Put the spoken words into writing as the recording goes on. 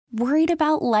Worried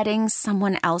about letting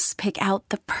someone else pick out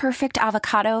the perfect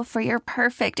avocado for your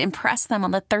perfect impress them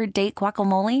on the third date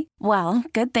guacamole? Well,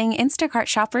 good thing Instacart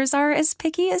shoppers are as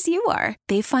picky as you are.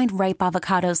 They find ripe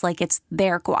avocados like it's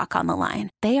their guac on the line.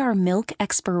 They are milk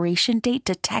expiration date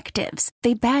detectives.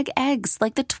 They bag eggs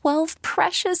like the 12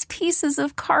 precious pieces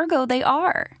of cargo they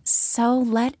are. So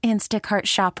let Instacart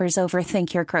shoppers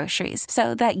overthink your groceries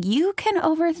so that you can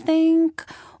overthink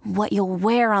what you'll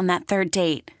wear on that third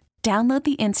date. Download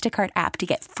the Instacart app to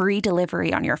get free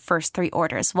delivery on your first 3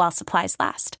 orders while supplies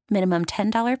last. Minimum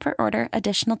 $10 per order.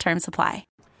 Additional terms apply.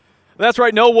 That's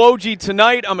right. No Woj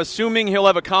tonight. I'm assuming he'll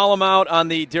have a column out on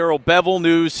the Darrell Bevell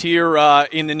news here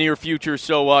in the near future,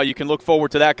 so you can look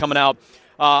forward to that coming out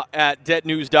at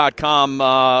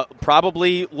DebtNews.com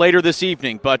probably later this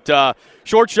evening. But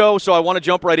short show, so I want to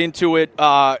jump right into it.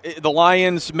 The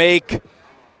Lions make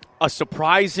a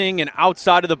surprising and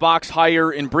outside-of-the-box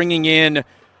hire in bringing in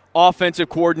offensive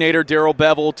coordinator Darrell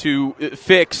Bevell to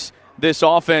fix this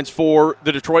offense for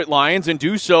the Detroit Lions and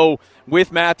do so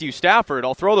with Matthew Stafford.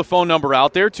 I'll throw the phone number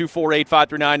out there,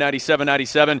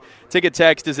 248-539-9797. Ticket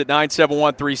text is at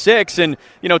 97136. And,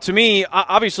 to me,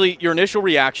 obviously your initial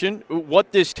reaction,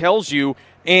 what this tells you,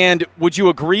 and would you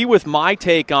agree with my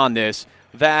take on this,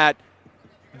 that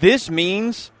this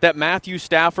means that Matthew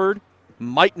Stafford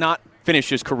might not finish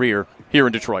his career here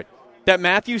in Detroit? That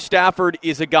Matthew Stafford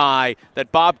is a guy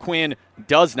that Bob Quinn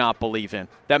does not believe in,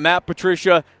 that Matt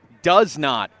Patricia does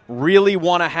not really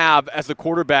want to have as the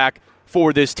quarterback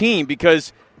for this team.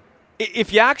 Because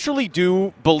if you actually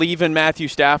do believe in Matthew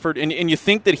Stafford and you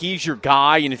think that he's your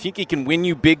guy and you think he can win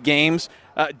you big games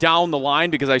down the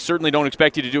line, because I certainly don't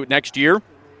expect you to do it next year,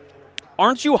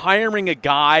 aren't you hiring a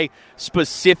guy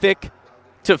specific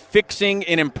to fixing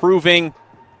and improving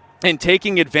and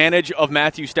taking advantage of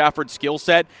Matthew Stafford's skill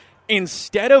set,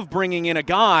 instead of bringing in a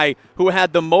guy who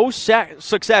had the most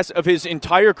success of his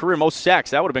entire career, most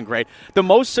sacks, that would have been great, the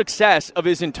most success of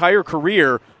his entire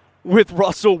career with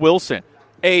Russell Wilson,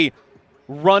 a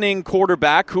running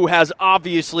quarterback who has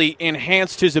obviously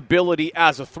enhanced his ability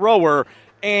as a thrower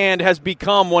and has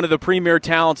become one of the premier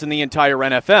talents in the entire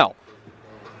NFL.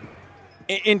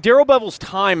 In Darrell Bevell's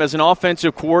time as an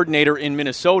offensive coordinator in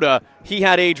Minnesota, he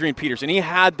had Adrian Peterson. He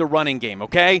had the running game,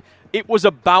 okay? It was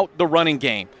about the running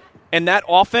game. And that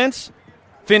offense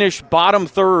finished bottom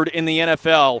third in the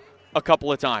NFL a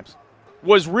couple of times.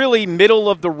 Was really middle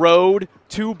of the road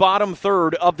to bottom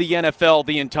third of the NFL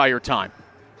the entire time,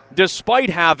 despite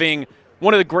having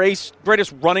one of the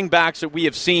greatest running backs that we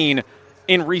have seen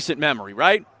in recent memory,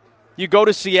 right? You go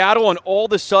to Seattle and all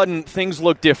of a sudden things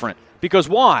look different. Because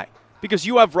why? Because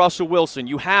you have Russell Wilson.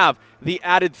 You have the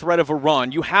added threat of a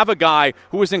run. You have a guy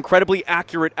who is incredibly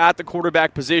accurate at the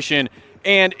quarterback position.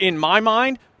 And in my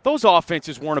mind, those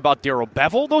offenses weren't about Darrell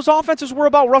Bevell. Those offenses were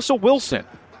about Russell Wilson.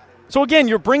 So again,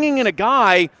 you're bringing in a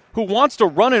guy who wants to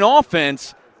run an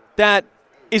offense that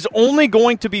is only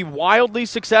going to be wildly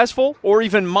successful or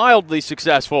even mildly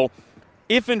successful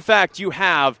if, in fact, you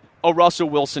have a Russell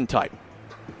Wilson type.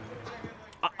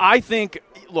 I think,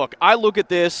 look, I look at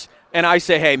this and I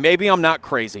say, hey, maybe I'm not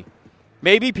crazy.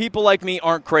 Maybe people like me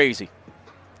aren't crazy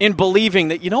in believing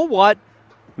that, you know what?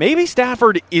 Maybe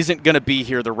Stafford isn't going to be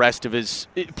here the rest of his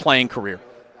playing career.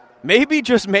 Maybe,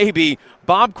 just maybe,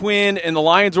 Bob Quinn and the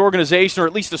Lions organization, or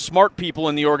at least the smart people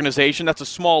in the organization, that's a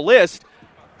small list,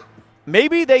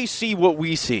 maybe they see what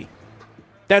we see,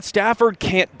 that Stafford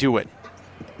can't do it.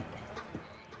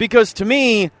 Because to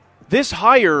me, this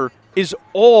hire is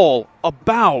all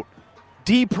about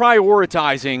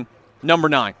deprioritizing number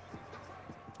 9.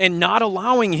 And not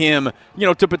allowing him,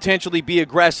 to potentially be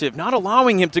aggressive, not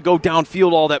allowing him to go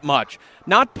downfield all that much,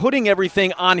 not putting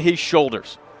everything on his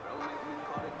shoulders.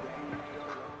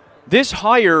 This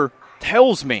hire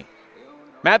tells me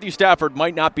Matthew Stafford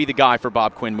might not be the guy for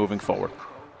Bob Quinn moving forward.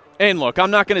 And look,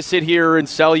 I'm not going to sit here and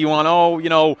sell you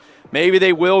on, maybe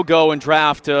they will go and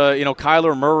draft,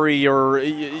 Kyler Murray or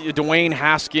Dwayne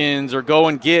Haskins, or go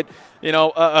and get,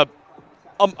 I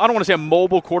don't want to say a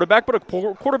mobile quarterback, but a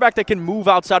quarterback that can move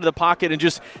outside of the pocket and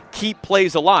just keep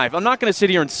plays alive. I'm not going to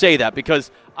sit here and say that, because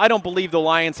I don't believe the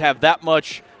Lions have that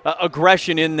much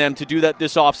aggression in them to do that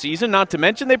this offseason. Not to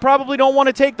mention, they probably don't want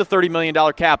to take the $30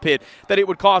 million cap hit that it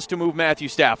would cost to move Matthew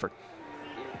Stafford.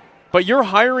 But you're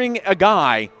hiring a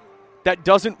guy that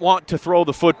doesn't want to throw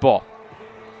the football.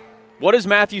 What is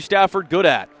Matthew Stafford good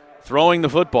at? Throwing the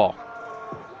football.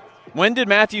 When did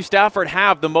Matthew Stafford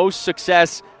have the most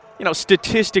success,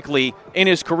 statistically in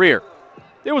his career?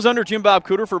 It was under Jim Bob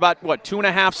Cooter for about,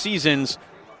 2.5 seasons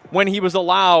when he was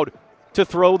allowed to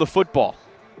throw the football.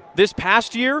 This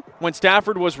past year, when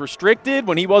Stafford was restricted,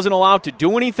 when he wasn't allowed to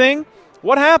do anything,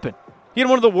 what happened? He had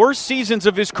one of the worst seasons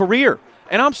of his career.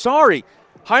 And I'm sorry,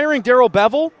 hiring Darrell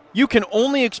Bevell, you can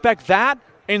only expect that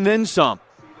and then some.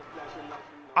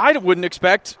 I wouldn't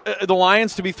expect the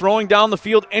Lions to be throwing down the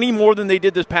field any more than they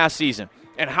did this past season.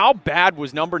 And how bad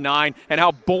was number 9 and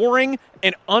how boring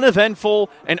and uneventful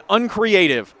and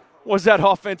uncreative was that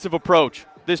offensive approach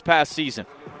this past season?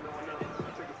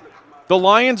 The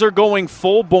Lions are going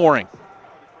full boring,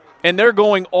 and they're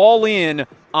going all in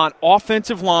on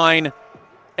offensive line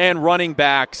and running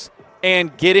backs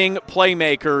and getting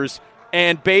playmakers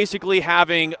and basically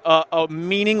having a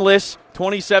meaningless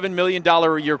 $27 million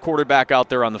a year quarterback out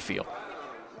there on the field.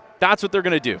 That's what they're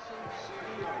going to do.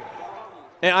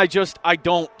 And I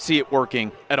don't see it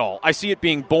working at all. I see it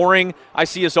being boring. I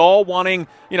see us all wanting,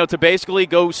 to basically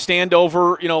go stand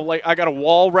over, like I got a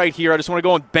wall right here. I just want to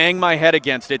go and bang my head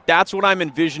against it. That's what I'm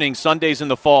envisioning Sundays in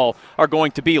the fall are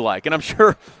going to be like. And I'm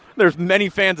sure there's many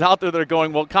fans out there that are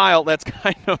going, well, Kyle, it's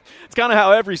kind of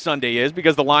how every Sunday is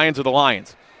because the Lions are the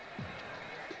Lions.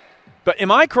 But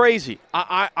am I crazy?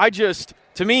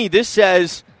 To me, this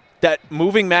says that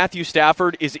moving Matthew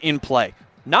Stafford is in play.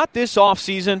 Not this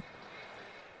offseason,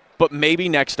 but maybe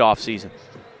next offseason.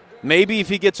 Maybe if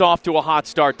he gets off to a hot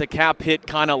start, the cap hit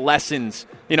kind of lessens,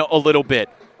 a little bit.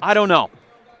 I don't know.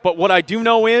 But what I do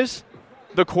know is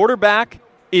the quarterback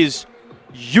is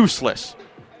useless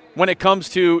when it comes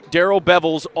to Darrell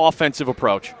Bevell's offensive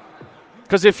approach.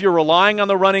 Because if you're relying on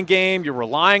the running game, you're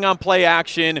relying on play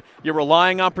action, you're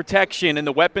relying on protection and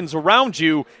the weapons around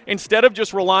you, instead of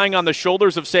just relying on the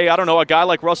shoulders of, say, a guy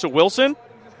like Russell Wilson,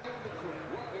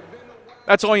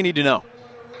 that's all you need to know.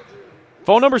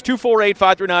 Phone number is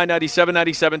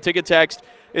 248-539-9797. Ticket text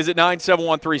is at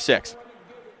 97136.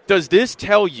 Does this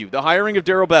tell you, the hiring of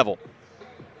Darrell Bevell,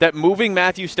 that moving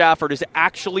Matthew Stafford is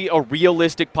actually a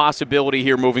realistic possibility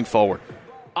here moving forward?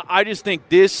 I just think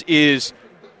this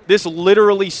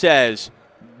literally says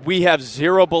we have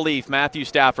zero belief Matthew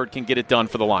Stafford can get it done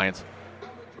for the Lions.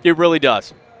 It really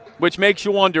does. Which makes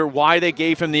you wonder why they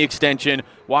gave him the extension,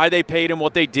 why they paid him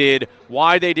what they did,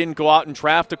 why they didn't go out and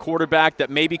draft a quarterback that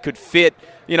maybe could fit,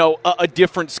 a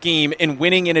different scheme and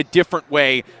winning in a different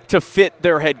way to fit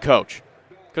their head coach.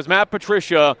 Because Matt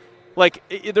Patricia,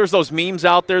 there's those memes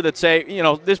out there that say,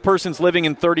 this person's living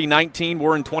in 3019,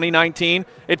 we're in 2019.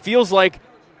 It feels like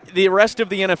the rest of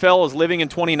the NFL is living in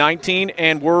 2019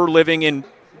 and we're living in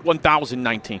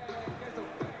 1019.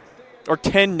 Or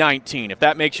 1019, if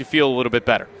that makes you feel a little bit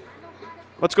better.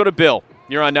 Let's go to Bill.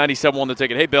 You're on 97.1 The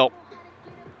Ticket. Hey, Bill.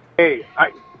 Hey,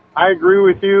 I agree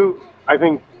with you. I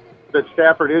think that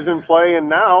Stafford is in play, and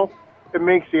now it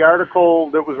makes the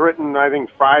article that was written, I think,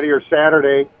 Friday or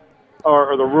Saturday,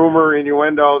 or the rumor,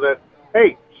 innuendo that,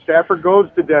 hey, Stafford goes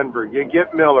to Denver. You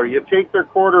get Miller. You take their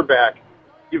quarterback.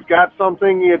 You've got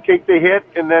something. You take the hit,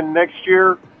 and then next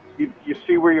year you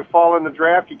see where you fall in the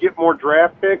draft. You get more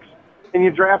draft picks, and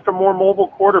you draft a more mobile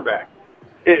quarterback.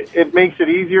 It makes it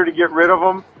easier to get rid of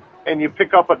them, and you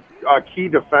pick up a key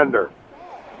defender.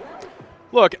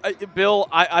 Look, Bill,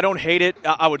 I don't hate it.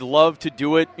 I would love to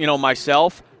do it,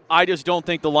 myself. I just don't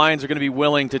think the Lions are going to be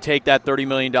willing to take that $30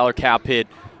 million cap hit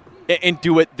and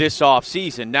do it this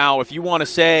offseason. Now, if you want to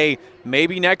say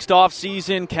maybe next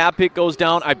offseason cap hit goes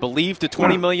down, I believe, to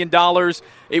 $20 million,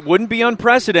 it wouldn't be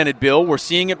unprecedented, Bill. We're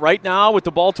seeing it right now with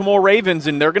the Baltimore Ravens,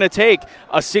 and they're going to take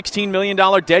a $16 million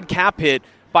dead cap hit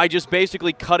by just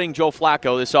basically cutting Joe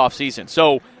Flacco this offseason.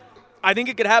 So I think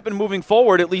it could happen moving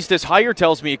forward. At least this hire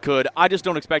tells me it could. I just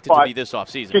don't expect it to be this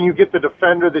offseason. Can you get the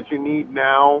defender that you need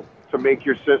now to make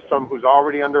your system, who's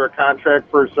already under a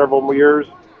contract for several years?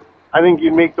 I think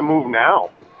you'd make the move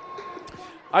now.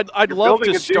 I'd love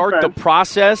to start the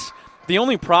process. The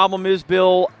only problem is,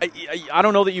 Bill, I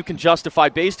don't know that you can justify,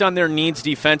 based on their needs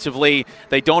defensively,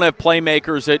 they don't have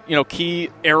playmakers at key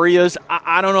areas.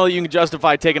 I don't know that you can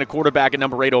justify taking a quarterback at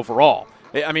number 8 overall.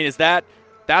 I mean,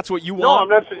 that's what you want?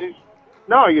 No, I'm not.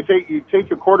 No, you take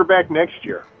your quarterback next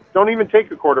year. Don't even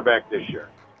take a quarterback this year.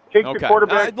 Take your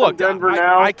quarterback from Denver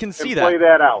now. I can see and play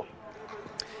that out.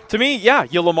 To me, yeah,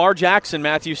 you Lamar Jackson,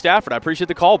 Matthew Stafford. I appreciate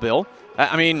the call, Bill.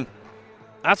 I mean,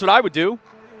 that's what I would do.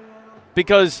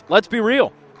 Because, let's be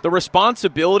real, the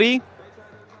responsibility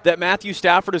that Matthew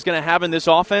Stafford is going to have in this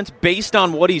offense based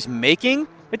on what he's making,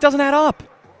 it doesn't add up.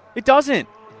 It doesn't.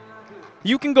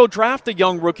 You can go draft a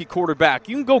young rookie quarterback.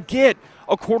 You can go get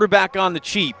a quarterback on the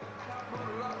cheap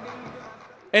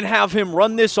and have him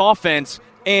run this offense.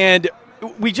 And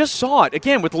we just saw it,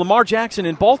 again, with Lamar Jackson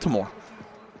in Baltimore.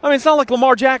 I mean, it's not like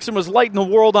Lamar Jackson was lighting the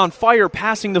world on fire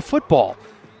passing the football.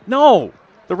 No.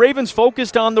 The Ravens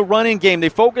focused on the running game. They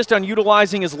focused on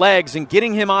utilizing his legs and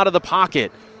getting him out of the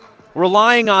pocket,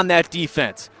 relying on that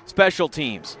defense, special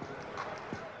teams.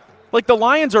 Like, the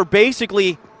Lions are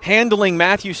basically handling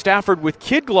Matthew Stafford with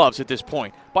kid gloves at this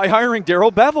point by hiring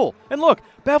Darrell Bevell. And look,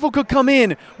 Bevell could come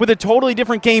in with a totally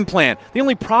different game plan. The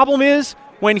only problem is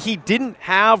when he didn't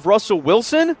have Russell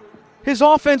Wilson, his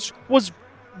offense was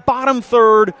bottom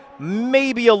third,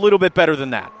 maybe a little bit better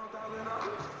than that.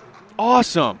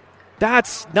 Awesome.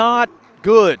 That's not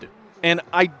good. And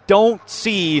I don't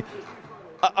see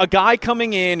a guy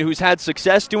coming in who's had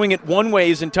success doing it one way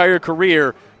his entire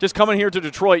career just coming here to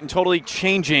Detroit and totally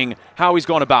changing how he's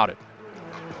going about it.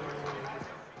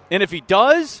 And if he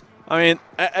does, I mean,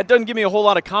 it doesn't give me a whole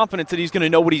lot of confidence that he's going to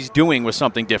know what he's doing with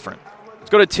something different. Let's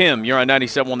go to Tim. You're on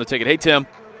 97.1 The Ticket. Hey, Tim.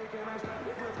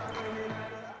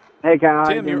 Hey, Kyle.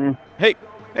 Tim, hey,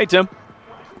 Tim.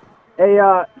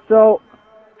 Hey, so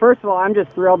first of all, I'm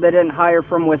just thrilled they didn't hire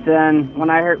from within.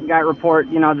 When I got report,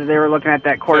 that they were looking at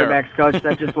that quarterbacks coach,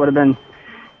 that just would have been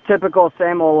typical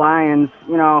same old Lions,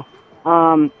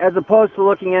 as opposed to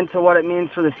looking into what it means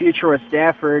for the future with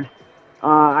Stafford.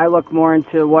 I look more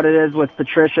into what it is with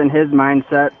Patricia and his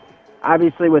mindset.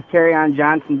 Obviously, with Kerryon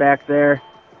Johnson back there,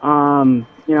 and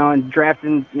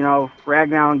drafting,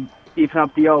 Ragnow and beefing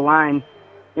up the O-line,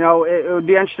 it would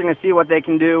be interesting to see what they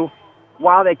can do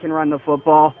while they can run the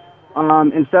football.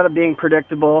 Instead of being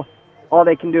predictable, all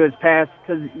they can do is pass.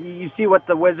 Because you see what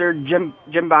the wizard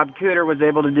Jim Bob Cooter was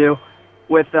able to do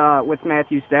with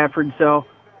Matthew Stafford. So,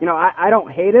 I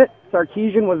don't hate it.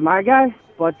 Sarkisian was my guy,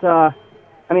 but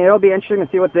it'll be interesting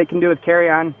to see what they can do with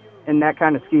Kerryon in that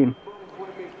kind of scheme.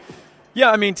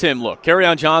 Yeah, Tim, look,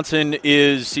 Kerryon Johnson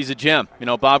he's a gem.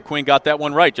 Bob Quinn got that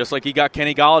one right, just like he got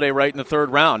Kenny Golladay right in the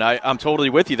third round. I'm totally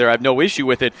with you there. I have no issue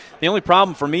with it. The only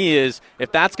problem for me is if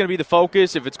that's going to be the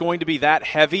focus, if it's going to be that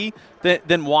heavy,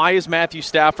 then why is Matthew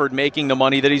Stafford making the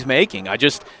money that he's making?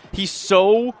 He's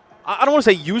so, I don't want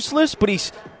to say useless, but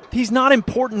he's not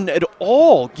important at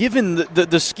all given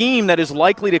the scheme that is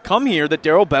likely to come here that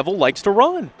Darrell Bevell likes to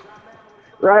run.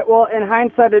 Right. Well, in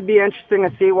hindsight, it'd be interesting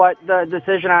to see what the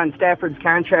decision on Stafford's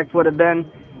contract would have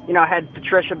been, had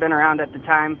Patricia been around at the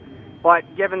time.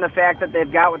 But given the fact that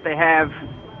they've got what they have,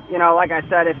 like I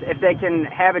said, if they can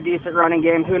have a decent running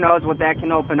game, who knows what that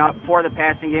can open up for the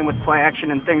passing game with play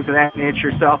action and things of that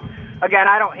nature. So, again,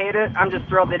 I don't hate it. I'm just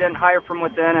thrilled they didn't hire from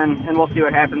within, and we'll see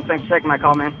what happens. Thanks for taking my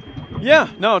call, man. Yeah,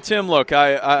 no, Tim, look,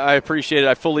 I appreciate it.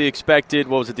 I fully expected,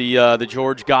 the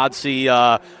George Godsey,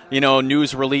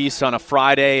 news release on a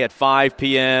Friday at 5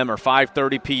 p.m. or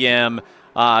 5:30 p.m.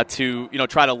 To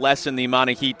try to lessen the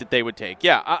amount of heat that they would take.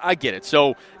 Yeah, I get it.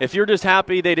 So if you're just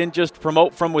happy they didn't just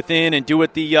promote from within and do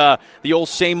it the old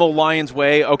same old Lions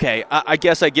way, okay, I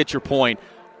guess I get your point.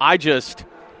 I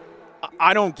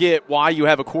don't get why you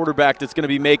have a quarterback that's going to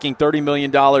be making $30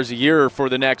 million a year for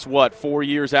the next, 4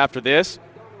 years after this?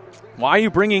 Why are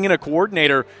you bringing in a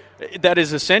coordinator that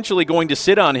is essentially going to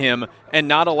sit on him and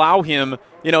not allow him,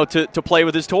 to play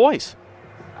with his toys?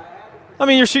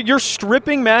 You're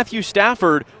stripping Matthew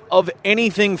Stafford of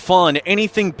anything fun,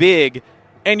 anything big,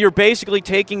 and you're basically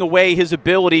taking away his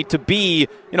ability to be,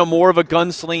 more of a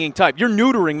gunslinging type. You're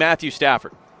neutering Matthew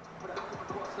Stafford.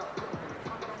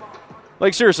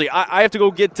 Like, seriously, I have to go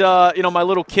get, my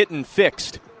little kitten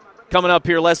fixed coming up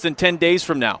here less than 10 days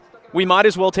from now. We might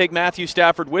as well take Matthew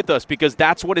Stafford with us because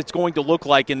that's what it's going to look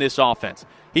like in this offense.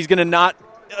 He's going to not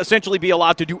essentially be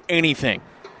allowed to do anything.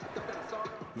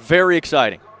 Very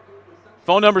exciting.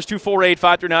 Phone number is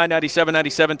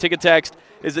 248-539-9797. Ticket text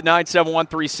is at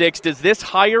 97136. Does this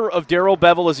hire of Darrell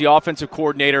Bevell as the offensive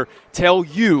coordinator tell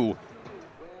you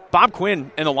Bob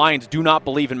Quinn and the Lions do not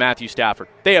believe in Matthew Stafford?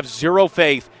 They have zero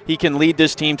faith he can lead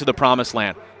this team to the promised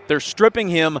land. They're stripping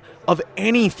him of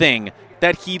anything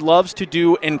that he loves to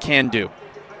do and can do.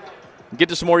 Get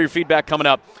to some more of your feedback coming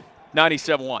up.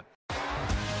 97.1.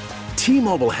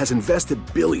 T-Mobile has invested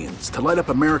billions to light up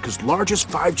America's largest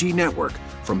 5G network,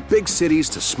 from big cities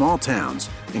to small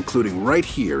towns, including right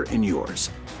here in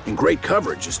yours. And great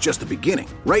coverage is just the beginning.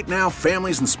 Right now,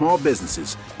 families and small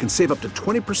businesses can save up to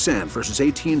 20% versus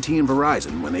AT&T and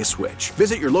Verizon when they switch.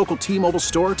 Visit your local T-Mobile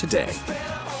store today.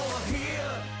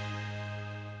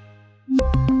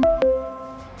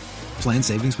 Plan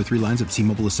savings with 3 lines of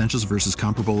T-Mobile Essentials versus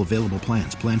comparable available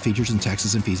plans. Plan features and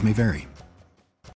taxes and fees may vary.